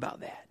 Think about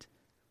that.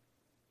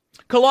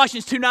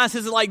 Colossians 2:9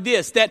 says it like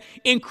this, that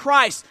in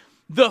Christ,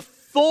 the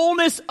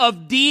fullness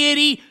of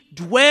deity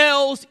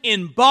dwells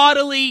in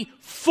bodily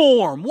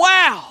form.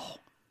 Wow!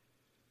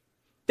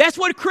 That's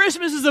what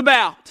Christmas is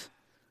about.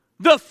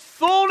 The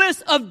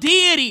fullness of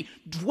deity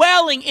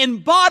dwelling in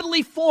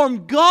bodily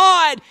form.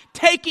 God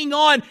taking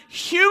on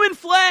human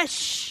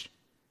flesh.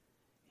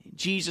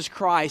 Jesus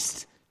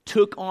Christ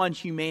took on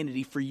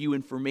humanity for you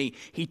and for me.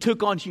 He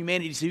took on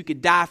humanity so He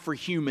could die for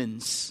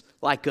humans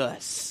like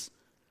us.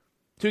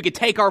 So He could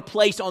take our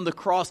place on the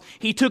cross.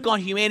 He took on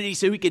humanity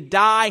so He could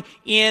die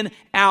in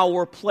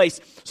our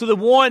place. So the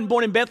one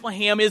born in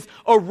Bethlehem is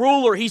a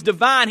ruler. He's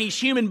divine. He's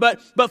human.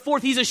 But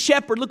fourth, He's a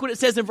shepherd. Look what it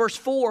says in verse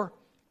 4.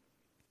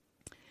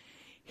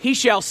 He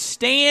shall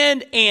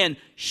stand and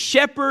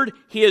shepherd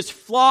His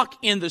flock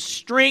in the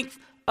strength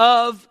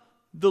of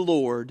the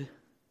Lord.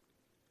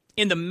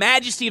 In the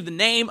majesty of the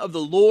name of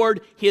the Lord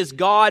his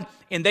God,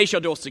 and they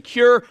shall dwell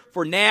secure,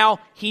 for now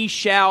He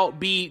shall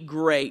be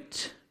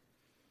great.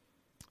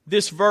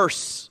 This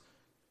verse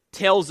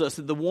tells us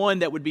that the one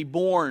that would be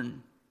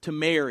born to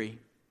Mary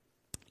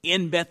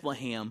in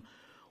Bethlehem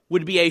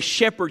would be a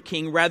shepherd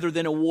king rather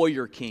than a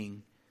warrior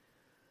king.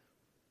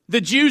 The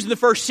Jews in the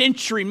first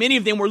century, many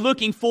of them were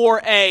looking for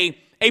a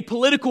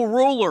political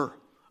ruler,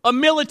 a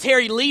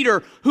military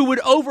leader who would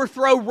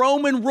overthrow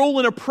Roman rule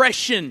and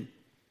oppression.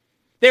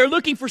 They were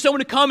looking for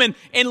someone to come and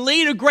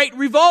lead a great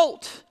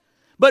revolt.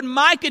 But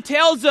Micah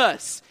tells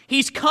us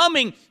he's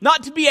coming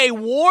not to be a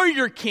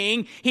warrior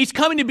king, he's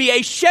coming to be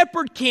a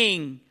shepherd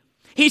king.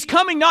 He's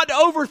coming not to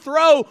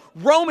overthrow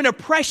Roman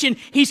oppression,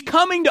 he's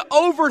coming to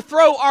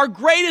overthrow our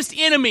greatest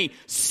enemy,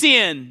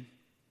 sin.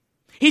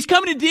 He's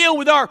coming to deal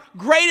with our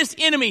greatest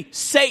enemy,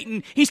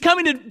 Satan. He's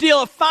coming to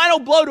deal a final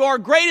blow to our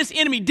greatest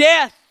enemy,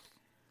 death.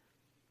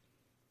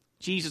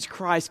 Jesus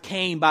Christ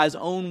came by His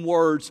own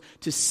words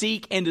to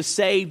seek and to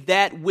save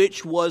that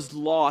which was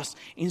lost.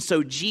 And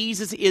so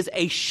Jesus is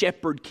a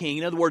shepherd king.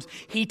 In other words,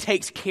 He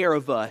takes care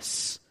of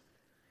us.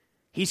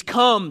 He's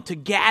come to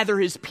gather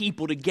His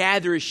people, to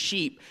gather His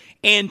sheep,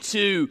 and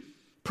to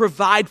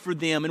provide for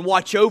them and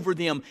watch over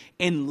them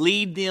and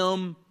lead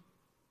them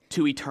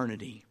to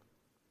eternity.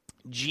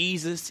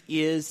 Jesus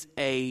is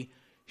a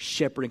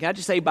shepherd. Can I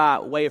just say by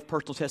way of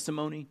personal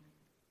testimony?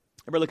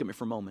 Everybody look at me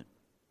for a moment.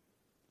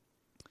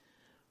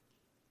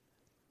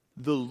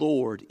 The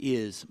Lord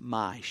is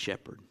my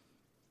shepherd.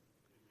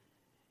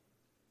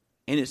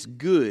 And it's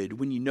good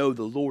when you know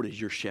the Lord is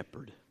your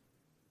shepherd.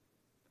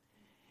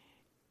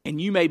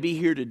 And you may be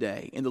here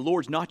today and the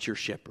Lord's not your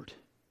shepherd.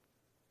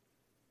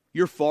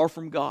 You're far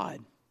from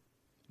God,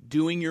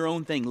 doing your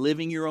own thing,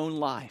 living your own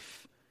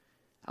life.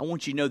 I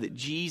want you to know that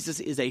Jesus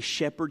is a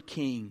shepherd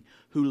king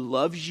who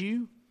loves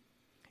you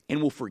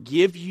and will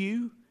forgive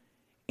you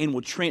and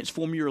will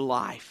transform your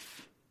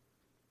life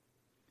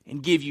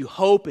and give you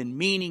hope and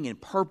meaning and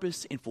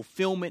purpose and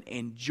fulfillment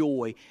and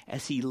joy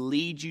as He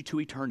leads you to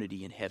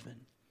eternity in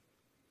heaven.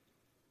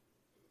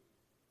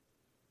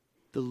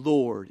 The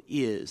Lord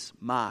is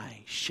my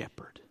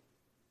shepherd.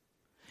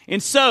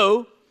 And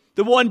so,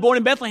 the one born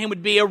in Bethlehem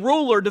would be a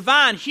ruler,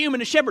 divine,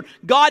 human, a shepherd.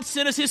 God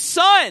sent us His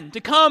Son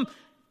to come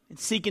and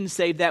seek and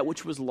save that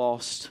which was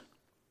lost.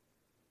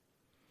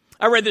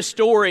 I read this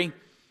story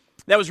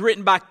that was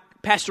written by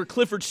Pastor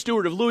Clifford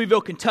Stewart of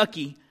Louisville,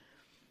 Kentucky.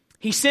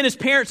 He sent his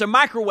parents a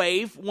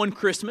microwave one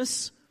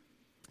Christmas,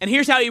 and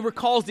here's how he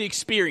recalls the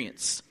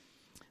experience.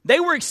 They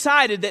were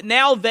excited that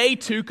now they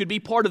too could be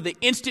part of the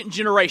instant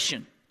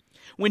generation.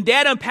 When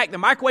Dad unpacked the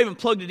microwave and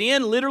plugged it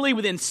in, literally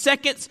within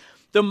seconds,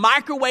 the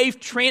microwave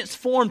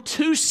transformed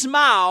 2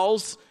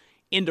 smiles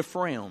into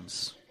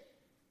frowns.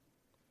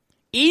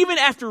 Even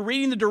after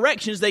reading the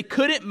directions, they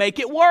couldn't make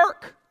it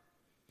work.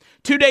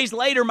 2 days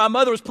later, my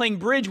mother was playing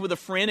bridge with a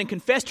friend and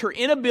confessed her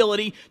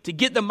inability to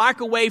get the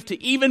microwave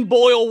to even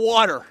boil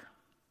water.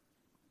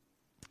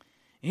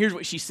 And here's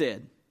what she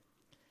said.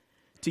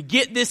 To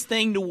get this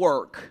thing to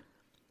work,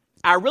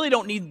 I really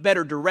don't need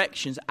better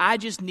directions. I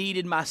just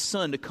needed my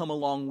son to come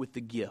along with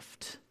the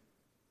gift.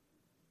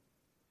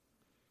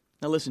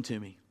 Now listen to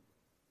me.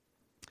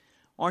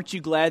 Aren't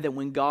you glad that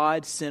when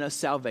God sent us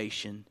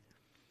salvation,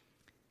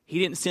 He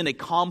didn't send a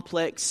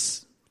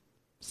complex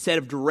set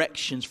of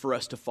directions for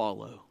us to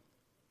follow.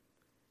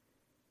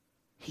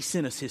 He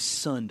sent us His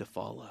Son to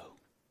follow.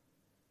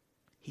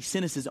 He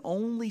sent us His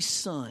only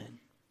Son,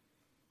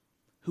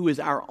 who is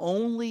our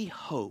only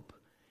hope.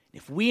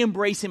 If we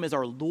embrace Him as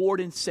our Lord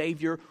and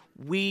Savior,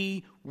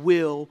 we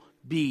will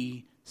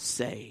be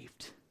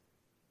saved.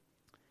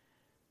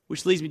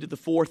 Which leads me to the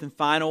fourth and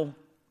final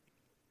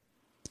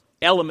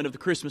element of the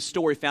Christmas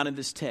story found in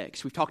this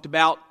text. We've talked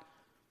about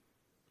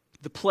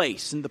the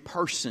place and the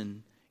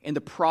person and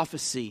the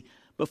prophecy.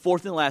 But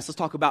fourth and last, let's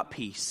talk about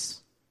peace.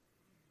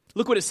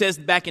 Look what it says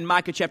back in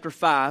Micah chapter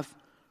 5,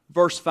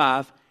 verse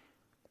 5.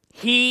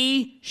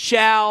 He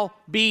shall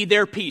be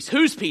their peace.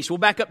 Whose peace? We'll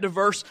back up to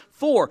verse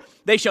 4.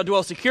 They shall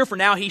dwell secure, for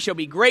now He shall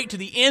be great to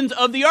the ends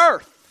of the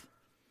earth.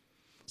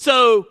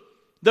 So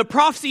the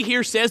prophecy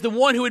here says the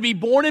one who would be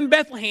born in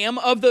Bethlehem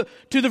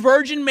to the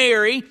Virgin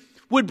Mary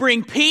would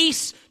bring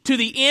peace to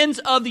the ends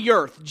of the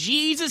earth.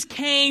 Jesus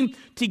came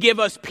to give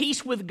us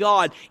peace with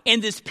God,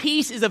 and this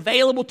peace is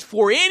available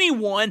for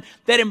anyone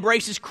that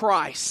embraces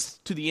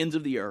Christ to the ends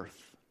of the earth.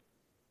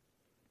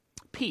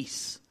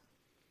 Peace.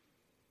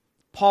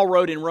 Paul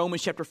wrote in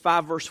Romans chapter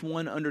 5, verse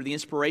 1, under the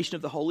inspiration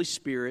of the Holy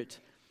Spirit,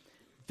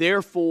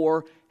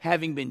 therefore,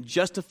 having been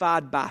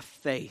justified by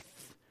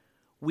faith,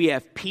 we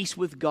have peace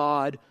with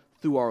God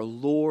through our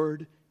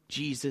Lord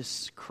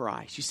Jesus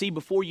Christ. You see,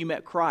 before you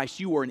met Christ,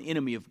 you were an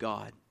enemy of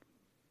God.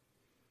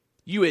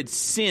 You had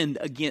sinned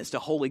against a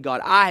holy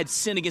God. I had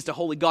sinned against a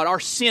holy God. Our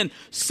sin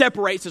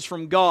separates us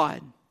from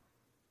God.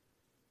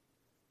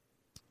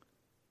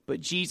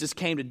 But Jesus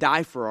came to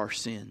die for our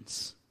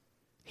sins.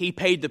 He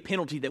paid the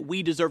penalty that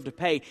we deserve to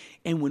pay.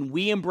 And when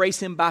we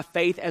embrace Him by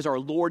faith as our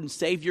Lord and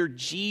Savior,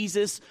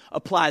 Jesus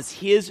applies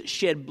His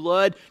shed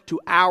blood to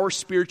our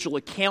spiritual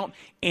account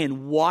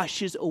and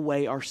washes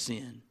away our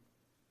sin.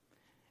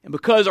 And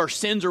because our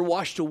sins are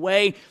washed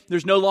away,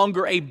 there's no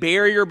longer a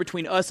barrier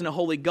between us and a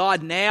holy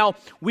God. Now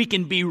we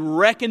can be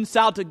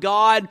reconciled to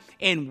God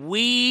and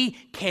we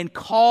can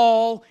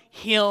call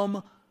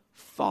Him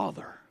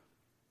Father.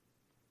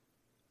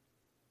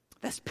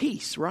 That's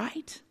peace,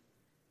 right?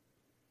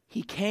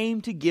 He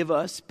came to give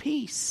us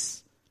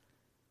peace.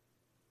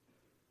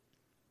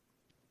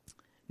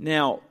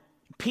 Now,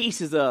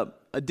 peace is a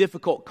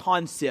difficult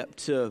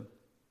concept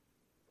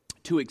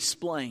to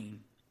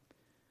explain.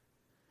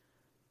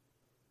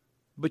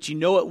 But you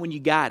know it when you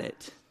got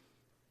it,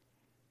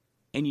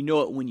 and you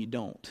know it when you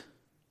don't.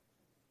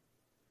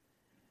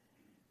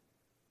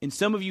 And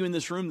some of you in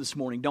this room this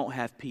morning don't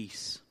have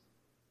peace.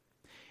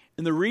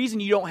 And the reason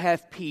you don't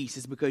have peace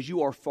is because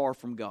you are far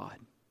from God.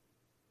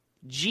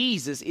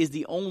 Jesus is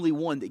the only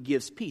one that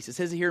gives peace. It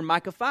says it here in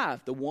Micah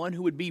 5, the one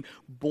who would be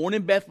born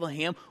in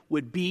Bethlehem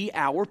would be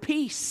our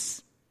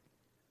peace.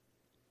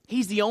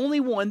 He's the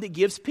only one that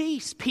gives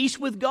peace. Peace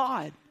with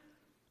God.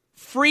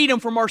 Freedom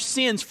from our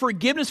sins.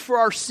 Forgiveness for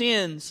our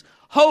sins.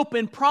 Hope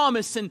and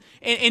promise and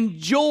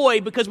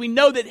joy because we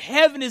know that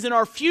heaven is in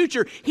our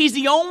future. He's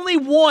the only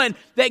one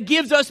that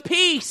gives us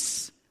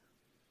peace.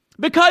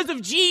 Because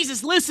of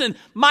Jesus, listen,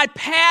 my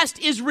past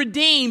is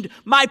redeemed,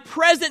 my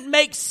present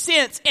makes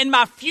sense, and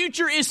my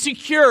future is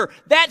secure.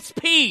 That's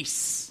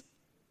peace.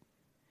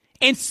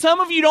 And some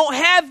of you don't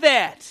have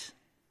that.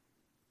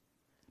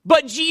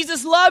 But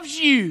Jesus loves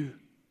you.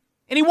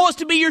 And He wants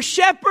to be your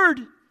shepherd.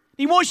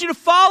 He wants you to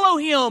follow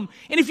Him.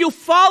 And if you'll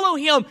follow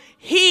Him,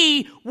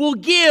 He will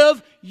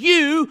give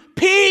you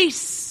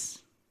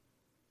peace.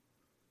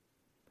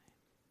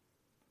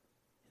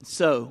 And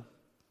so,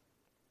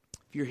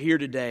 if you're here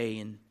today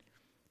and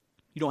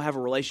you don't have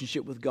a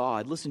relationship with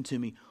God, listen to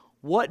me.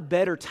 What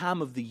better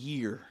time of the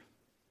year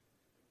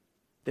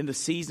than the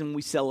season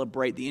we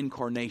celebrate the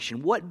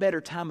incarnation? What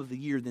better time of the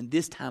year than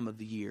this time of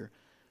the year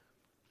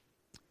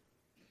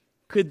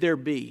could there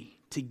be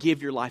to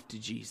give your life to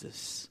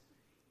Jesus?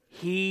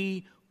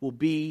 He will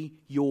be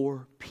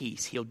your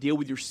peace. He'll deal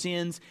with your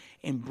sins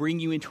and bring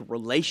you into a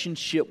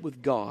relationship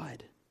with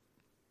God.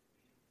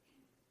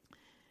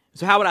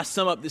 So how would I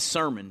sum up this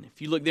sermon?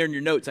 If you look there in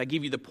your notes, I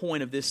give you the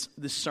point of this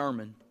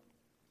sermon.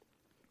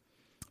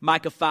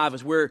 Micah 5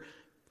 is we're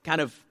kind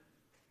of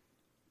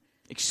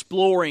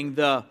exploring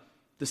the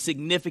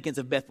significance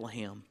of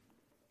Bethlehem.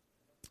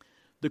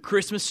 The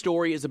Christmas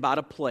story is about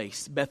a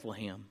place,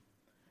 Bethlehem,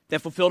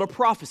 that fulfilled a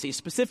prophecy, a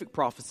specific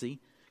prophecy,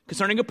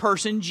 concerning a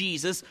person,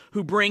 Jesus,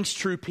 who brings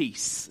true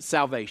peace,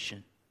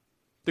 salvation.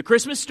 The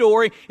Christmas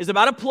story is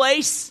about a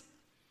place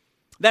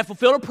that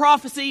fulfilled a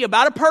prophecy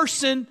about a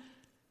person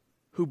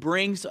who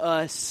brings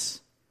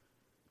us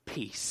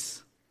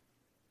peace.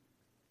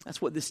 That's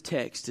what this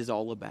text is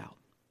all about.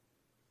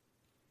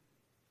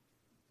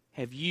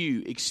 Have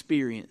you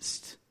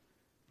experienced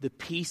the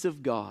peace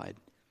of God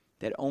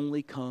that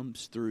only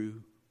comes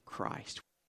through Christ?